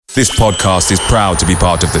This podcast is proud to be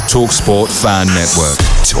part of the TalkSport Fan Network.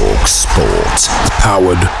 TalkSport.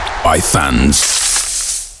 Powered by fans.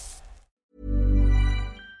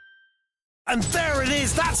 And there it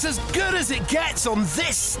is, that's as good as it gets on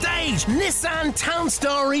this stage. Nissan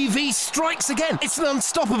Townstar EV strikes again. It's an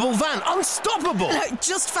unstoppable van, unstoppable.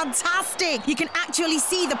 Just fantastic. You can actually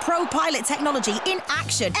see the Pro Pilot technology in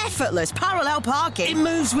action. Effortless parallel parking. It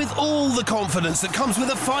moves with all the confidence that comes with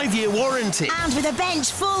a 5-year warranty. And with a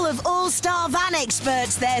bench full of all-star van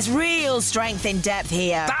experts, there's real strength in depth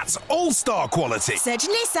here. That's all-star quality. Search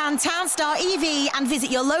Nissan Townstar EV and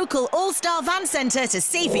visit your local all-star van centre to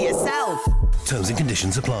see for yourself. Terms and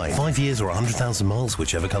conditions apply. 5 years or 100,000 miles,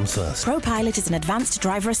 whichever comes first. ProPilot is an advanced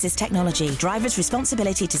driver assist technology. Driver's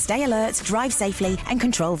responsibility to stay alert, drive safely and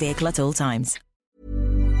control vehicle at all times.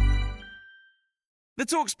 The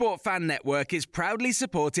TalkSport Fan Network is proudly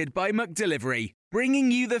supported by McDelivery, bringing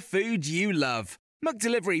you the food you love.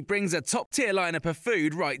 McDelivery brings a top-tier lineup of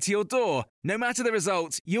food right to your door. No matter the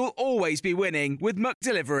result, you'll always be winning with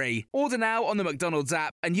McDelivery. Order now on the McDonald's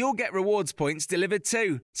app and you'll get rewards points delivered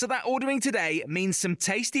too. So that ordering today means some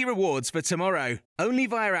tasty rewards for tomorrow. Only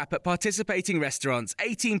via app at participating restaurants.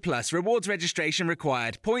 18 plus. Rewards registration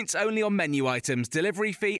required. Points only on menu items.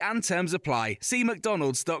 Delivery fee and terms apply. See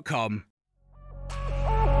mcdonalds.com.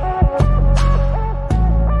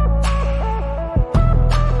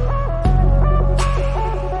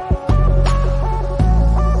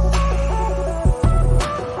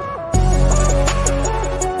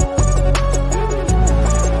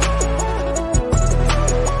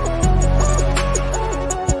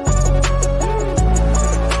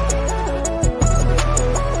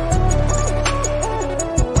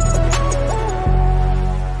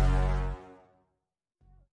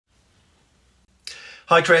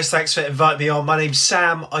 Hi Chris, thanks for inviting me on. My name's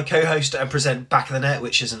Sam. I co-host and present Back of the Net,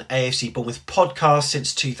 which is an AFC Bournemouth podcast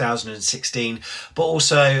since 2016, but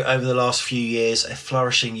also over the last few years a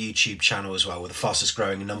flourishing YouTube channel as well. We're the fastest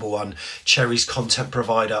growing and number one Cherries content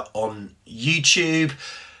provider on YouTube,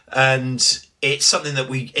 and it's something that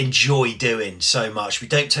we enjoy doing so much. We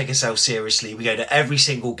don't take ourselves seriously. We go to every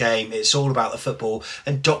single game. It's all about the football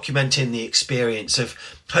and documenting the experience of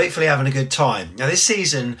hopefully having a good time. Now, this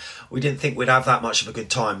season, we didn't think we'd have that much of a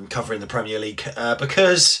good time covering the Premier League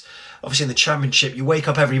because obviously in the Championship, you wake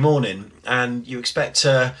up every morning and you expect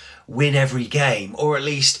to win every game or at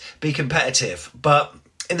least be competitive. But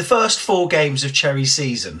in the first 4 games of Cherry's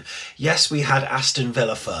season, yes, we had Aston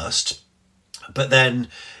Villa first, but then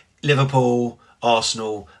Liverpool,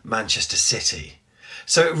 Arsenal, Manchester City.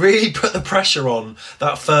 So it really put the pressure on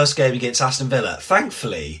that first game against Aston Villa.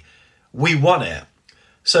 Thankfully, we won it.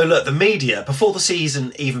 So look, the media, before the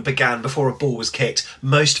season even began, before a ball was kicked,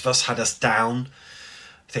 most of us had us down.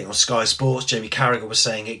 I think on Sky Sports, Jamie Carragher was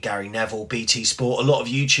saying it, Gary Neville, BT Sport, a lot of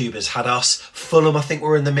YouTubers had us. Fulham, I think,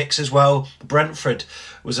 were in the mix as well. Brentford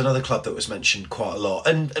was another club that was mentioned quite a lot.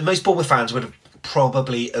 And most Bournemouth fans would have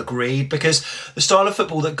probably agreed because the style of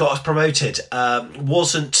football that got us promoted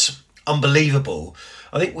wasn't unbelievable.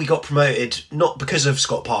 I think we got promoted not because of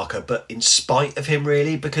Scott Parker, but in spite of him,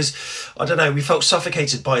 really, because, I don't know, we felt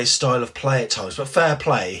suffocated by his style of play at times, but fair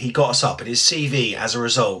play, he got us up, and his CV, as a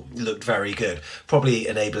result, looked very good, probably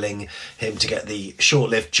enabling him to get the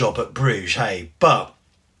short-lived job at Bruges, hey, but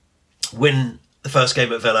win the first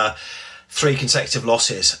game at Villa, 3 consecutive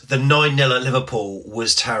losses. The 9-0 at Liverpool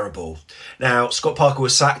was terrible. Now, Scott Parker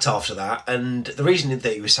was sacked after that, and the reason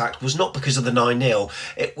that he was sacked was not because of the 9-0.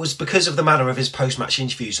 It was because of the manner of his post-match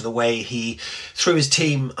interviews and the way he threw his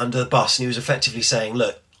team under the bus, and he was effectively saying,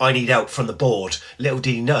 look, I need help from the board. Little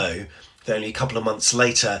did he know that only a couple of months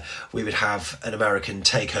later we would have an American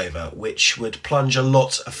takeover, which would plunge a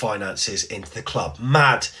lot of finances into the club.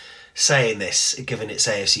 Mad saying this, given it's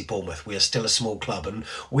AFC Bournemouth. We are still a small club and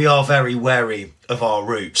we are very wary of our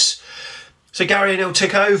roots. So Gary O'Neill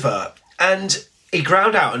took over and he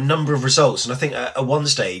ground out a number of results, and I think at one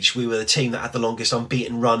stage we were the team that had the longest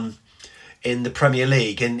unbeaten run in the Premier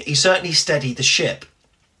League, and he certainly steadied the ship.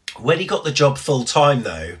 When he got the job full time,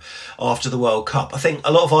 though, after the World Cup, I think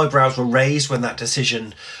a lot of eyebrows were raised when that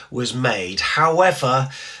decision was made. However,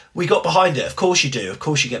 we got behind it. Of course you do. Of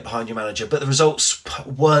course you get behind your manager. But the results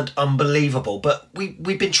weren't unbelievable. But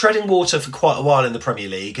we've been treading water for quite a while in the Premier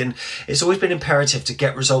League. And it's always been imperative to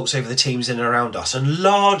get results over the teams in and around us. And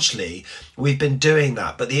largely, we've been doing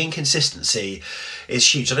that. But the inconsistency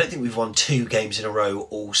is huge. I don't think we've won 2 games in a row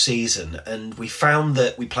all season. And we found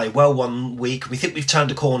that we play well one week. We think we've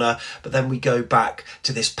turned a corner. But then we go back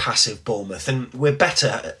to this passive Bournemouth. And we're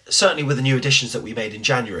better, certainly with the new additions that we made in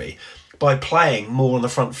January, by playing more on the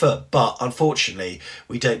front foot. But unfortunately,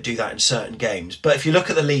 we don't do that in certain games. But if you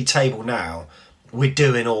look at the league table now, we're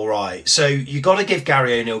doing all right. So you got to give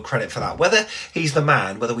Gary O'Neill credit for that. Whether he's the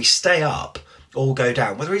man, whether we stay up or go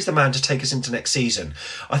down, whether he's the man to take us into next season,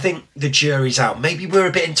 I think the jury's out. Maybe we're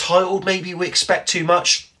a bit entitled, maybe we expect too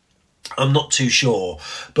much. I'm not too sure,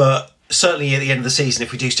 but certainly at the end of the season,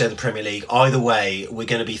 if we do stay in the Premier League, either way, we're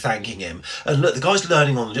going to be thanking him. And look, the guy's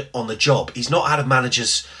learning on the job. He's not had a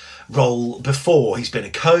manager's role before. He's been a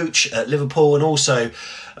coach at Liverpool and also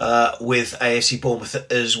with AFC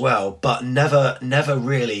Bournemouth as well, but never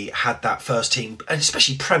really had that first team and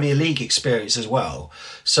especially Premier League experience as well.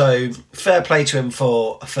 So fair play to him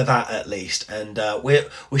for that at least. And we're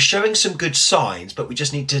showing some good signs, but we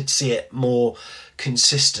just need to see it more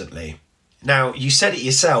consistently. Now, you said it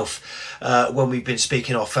yourself when we've been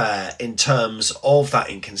speaking off air in terms of that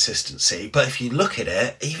inconsistency, but if you look at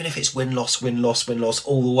it, even if it's win-loss, win-loss, win-loss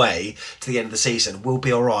all the way to the end of the season, we'll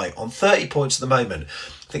be all right. On 30 points at the moment,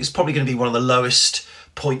 I think it's probably going to be one of the lowest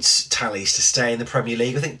points tallies to stay in the Premier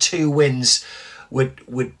League. I think 2 wins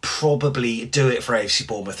would probably do it for AFC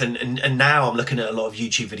Bournemouth. And now I'm looking at a lot of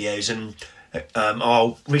YouTube videos, and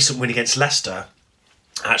our recent win against Leicester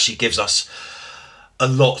actually gives us a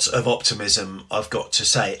lot of optimism, I've got to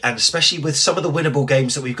say, and especially with some of the winnable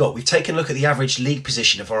games that we've got. We've taken a look at the average league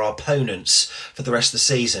position of our opponents for the rest of the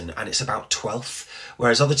season, and it's about 12th,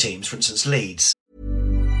 whereas other teams, for instance Leeds.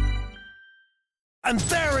 And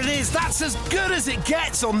there it is, that's as good as it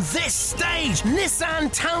gets on this stage.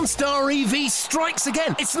 Nissan Townstar EV strikes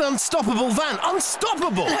again. It's an unstoppable van,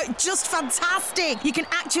 unstoppable. Just fantastic. You can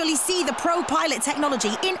actually see the Pro Pilot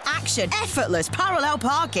technology in action. Effortless parallel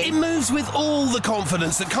parking. It moves with all the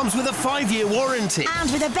confidence that comes with a 5-year warranty.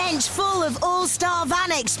 And with a bench full of all-star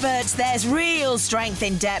van experts, there's real strength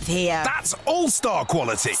in depth here. That's all-star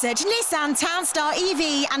quality. Search Nissan Townstar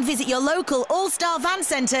EV and visit your local all-star van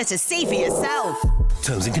centre to see for yourself.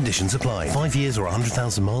 Terms and conditions apply. 5 years or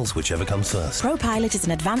 100,000 miles, whichever comes first. ProPilot is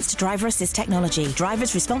an advanced driver assist technology.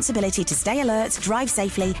 Driver's responsibility to stay alert, drive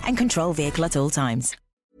safely, and control vehicle at all times.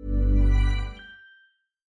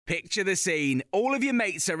 Picture the scene. All of your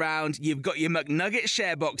mates around, you've got your McNugget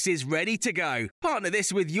share boxes ready to go. Partner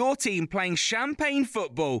this with your team playing champagne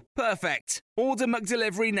football. Perfect. Order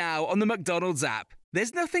McDelivery now on the McDonald's app.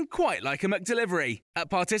 There's nothing quite like a McDelivery. At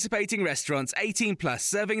participating restaurants, 18 plus,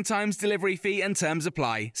 serving times, delivery fee and terms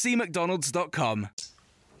apply. See mcdonalds.com.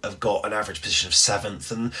 Have got an average position of 7th,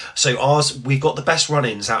 and so ours, we've got the best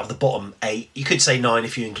run-ins out of the bottom 8. You could say 9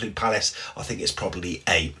 if you include Palace. I think it's probably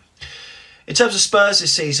 8. In terms of Spurs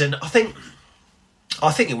this season, I think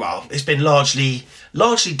well, it's been largely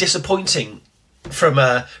disappointing from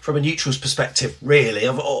a neutral's perspective, really.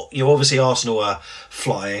 Obviously Arsenal are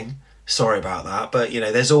flying. Sorry about that, but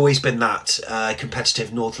there's always been that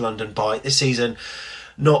competitive North London bite. This season,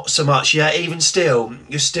 not so much. Yeah, even still,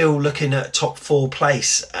 you're still looking at top 4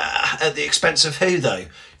 place at the expense of who though?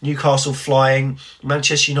 Newcastle flying,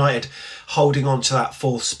 Manchester United holding on to that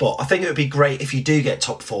 4th spot. I think it would be great if you do get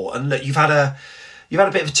top 4. And look, you've had a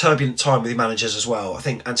bit of a turbulent time with your managers as well. I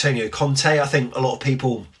think Antonio Conte. I think a lot of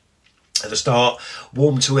people at the start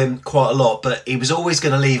warmed to him quite a lot, but he was always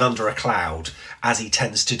going to leave under a cloud, as he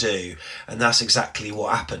tends to do, and that's exactly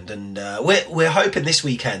what happened. And we're hoping this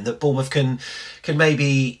weekend that Bournemouth can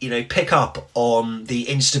maybe pick up on the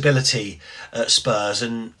instability at Spurs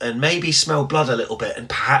and maybe smell blood a little bit and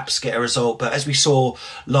perhaps get a result. But as we saw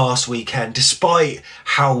last weekend, despite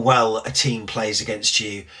how well a team plays against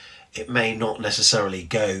you, it may not necessarily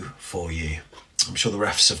go for you. I'm sure the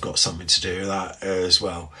refs have got something to do with that as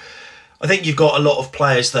well. I think you've got a lot of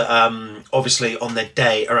players that obviously on their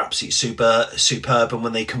day are absolutely superb, and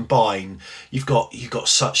when they combine, you've got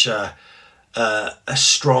such a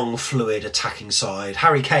strong, fluid attacking side.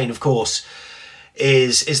 Harry Kane, of course,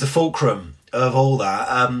 is the fulcrum of all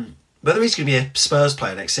that. Whether he's going to be a Spurs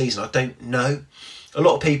player next season, I don't know. A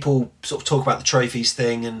lot of people sort of talk about the trophies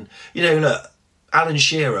thing, and look, Alan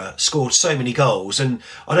Shearer scored so many goals, and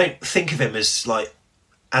I don't think of him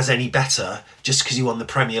as any better just because he won the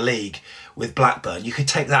Premier League with Blackburn. You could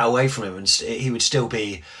take that away from him and he would still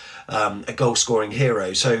be a goal-scoring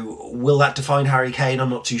hero. So will that define Harry Kane? I'm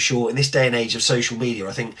not too sure. In this day and age of social media,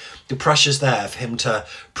 I think the pressure's there for him to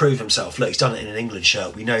prove himself. Look, he's done it in an England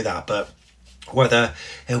shirt, we know that, but whether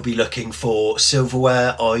he'll be looking for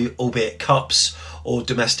silverware, or albeit cups or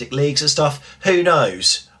domestic leagues and stuff, who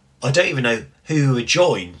knows? I don't even know who he would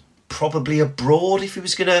join. Probably abroad if he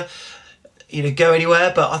was going to go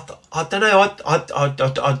anywhere, but I don't know.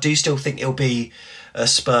 I do still think he'll be a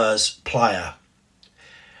Spurs player.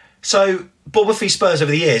 So Bournemouth v Spurs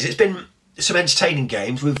over the years, it's been some entertaining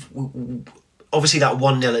games. With obviously that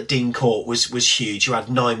 1-0 at Dean Court was huge. You had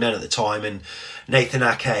 9 men at the time, and Nathan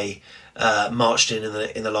Ake marched in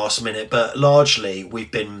the last minute, but largely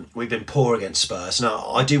we've been poor against Spurs. Now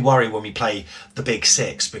I do worry when we play the big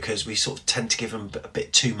six, because we sort of tend to give them a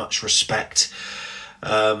bit too much respect,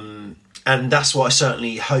 and that's what I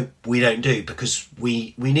certainly hope we don't do, because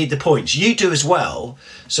we need the points. You do as well,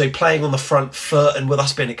 so playing on the front foot and with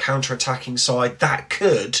us being a counter-attacking side, that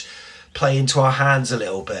could play into our hands a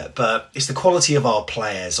little bit, but it's the quality of our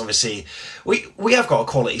players. Obviously we have got a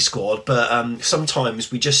quality squad, but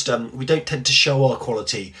sometimes we just we don't tend to show our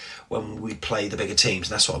quality when we play the bigger teams,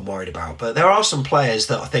 and that's what I'm worried about. But there are some players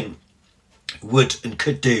that I think would and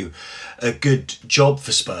could do a good job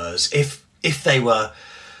for Spurs if they were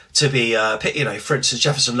to be for instance,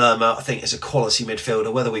 Jefferson Lerma I think is a quality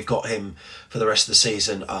midfielder. Whether we've got him for the rest of the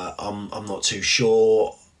season, I'm not too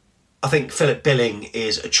sure. I think Philip Billing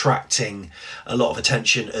is attracting a lot of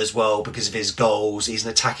attention as well because of his goals. He's an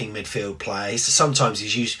attacking midfield player. Sometimes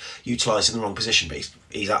he's utilised in the wrong position, but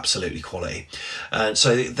he's absolutely quality. And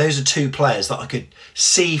so those are two players that I could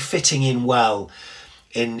see fitting in well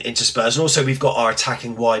into Spurs. And also we've got our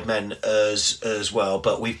attacking wide men as well,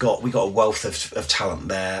 but we've got a wealth of talent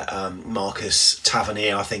there. Marcus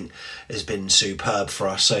Tavernier, I think, has been superb for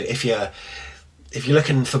us. So if you're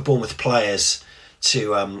looking for Bournemouth players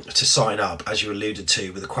to sign up, as you alluded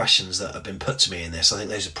to with the questions that have been put to me in this, I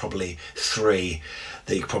think those are probably three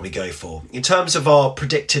that you could probably go for. In terms of our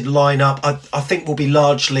predicted lineup, I think we'll be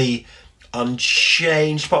largely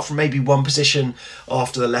unchanged, apart from maybe one position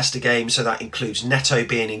after the Leicester game, so that includes Neto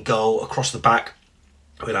being in goal. Across the back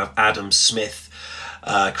we'll have Adam Smith,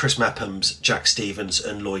 Chris Mephams, Jack Stevens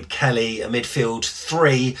and Lloyd Kelly. A midfield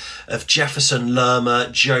three of Jefferson Lerma,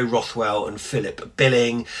 Joe Rothwell and Philip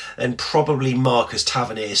Billing, and probably Marcus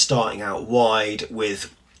Tavernier starting out wide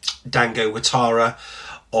with Dango Ouattara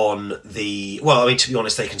on the... Well, I mean, to be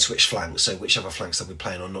honest, they can switch flanks, so whichever flanks they'll be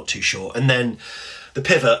playing on, not too sure. And then the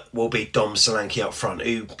pivot will be Dom Solanke up front,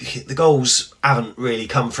 who the goals haven't really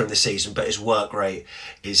come from this season, but his work rate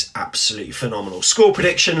is absolutely phenomenal. Score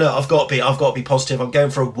prediction, look, I've got to be positive. I'm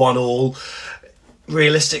going for a 1-1.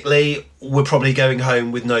 Realistically, we're probably going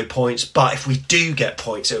home with no points, but if we do get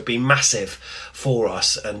points, it would be massive for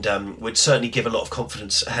us, and would certainly give a lot of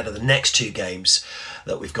confidence ahead of the next two games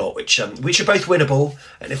that we've got, which are both winnable.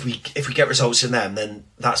 And if we get results in them, then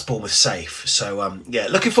that's Bournemouth safe. So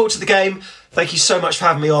looking forward to the game. Thank you so much for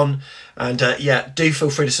having me on, and do feel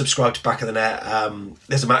free to subscribe to Back of the Net.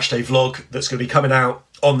 There's a matchday vlog that's going to be coming out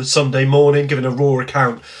on the Sunday morning, giving a raw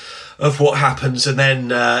account of what happens, and then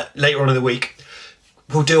later on in the week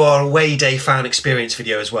we'll do our away day fan experience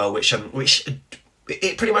video as well, which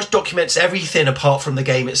it pretty much documents everything apart from the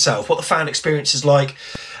game itself, what the fan experience is like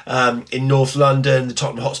in North London, the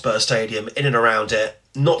Tottenham Hotspur Stadium, in and around it,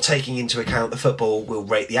 not taking into account the football. We'll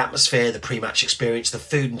rate the atmosphere, the pre-match experience, the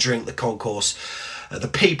food and drink, the concourse, the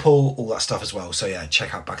people, all that stuff as well. So yeah,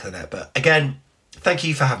 check out Back of the Net. But again, thank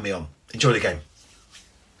you for having me on. Enjoy the game.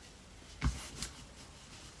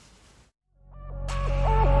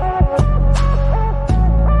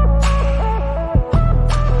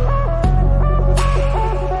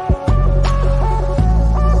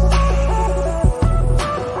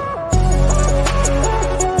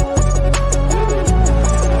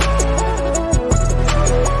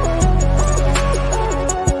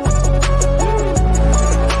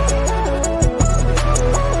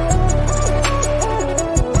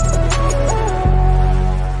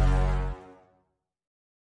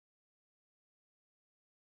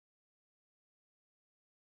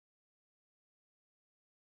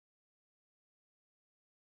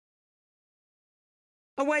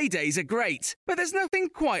 Away days are great, but there's nothing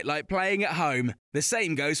quite like playing at home. The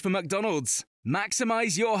same goes for McDonald's.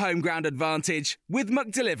 Maximise your home ground advantage with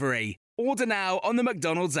McDelivery. Order now on the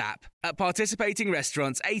McDonald's app. At participating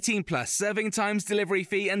restaurants, 18 plus, serving times, delivery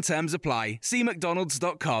fee and terms apply. See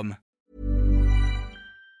mcdonalds.com.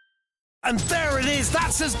 And there it is,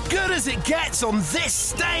 that's as good as it gets on this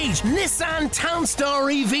stage. Nissan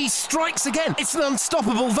Townstar EV strikes again. It's an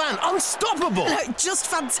unstoppable van, unstoppable. Just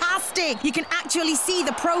fantastic. You can actually see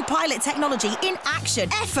the Pro Pilot technology in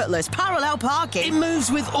action. Effortless parallel parking. It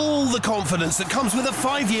moves with all the confidence that comes with a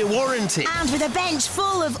 5-year warranty. And with a bench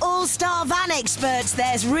full of all-star van experts,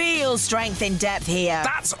 there's real strength in depth here.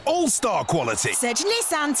 That's all-star quality. Search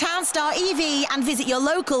Nissan Townstar EV and visit your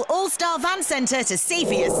local all-star van centre to see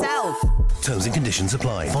for yourself. Terms and conditions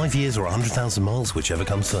apply. 5 years or 100,000 miles, whichever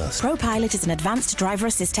comes first. Pro Pilot is an advanced driver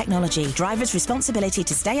assist technology. Driver's responsibility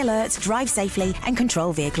to stay alert, drive safely and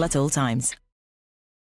control vehicle at all times.